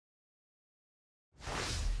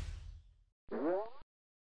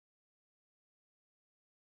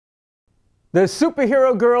The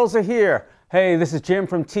superhero girls are here. Hey, this is Jim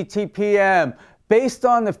from TTPM. Based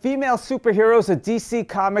on the female superheroes of DC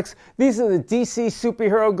Comics, these are the DC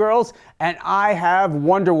superhero girls, and I have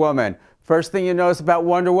Wonder Woman. First thing you notice about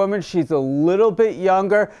Wonder Woman, she's a little bit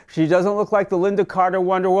younger. She doesn't look like the Linda Carter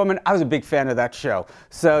Wonder Woman. I was a big fan of that show.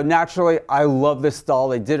 So naturally, I love this doll.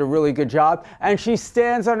 They did a really good job. And she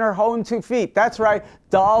stands on her own 2 feet. That's right,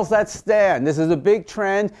 dolls that stand. This is a big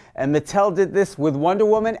trend, and Mattel did this with Wonder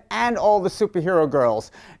Woman and all the superhero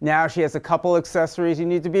girls. Now she has a couple accessories you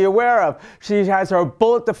need to be aware of. She has her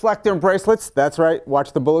bullet deflecting bracelets. That's right,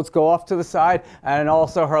 watch the bullets go off to the side. And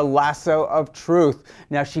also her lasso of truth.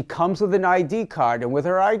 Now she comes with an ID card, and with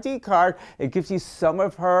her ID card, it gives you some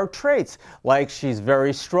of her traits. Like she's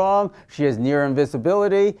very strong, she has near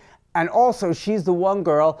invisibility, and also she's the one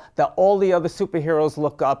girl that all the other superheroes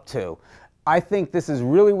look up to. I think this is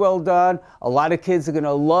really well done. A lot of kids are going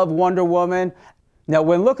to love Wonder Woman. Now,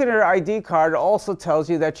 when looking at her ID card, it also tells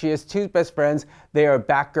you that she has 2 best friends. They are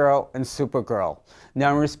Batgirl and Supergirl.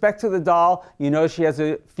 Now, in respect to the doll, you know she has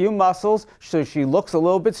a few muscles, so she looks a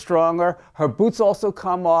little bit stronger. Her boots also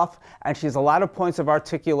come off, and she has a lot of points of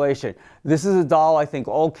articulation. This is a doll I think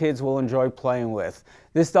all kids will enjoy playing with.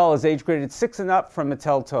 This doll is age graded 6 and up from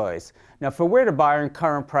Mattel Toys. Now, for where to buy and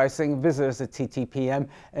current pricing, visit us at TTPM,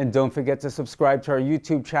 and don't forget to subscribe to our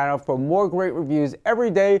YouTube channel for more great reviews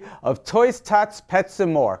every day of toys, tots, pets,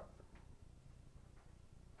 and more.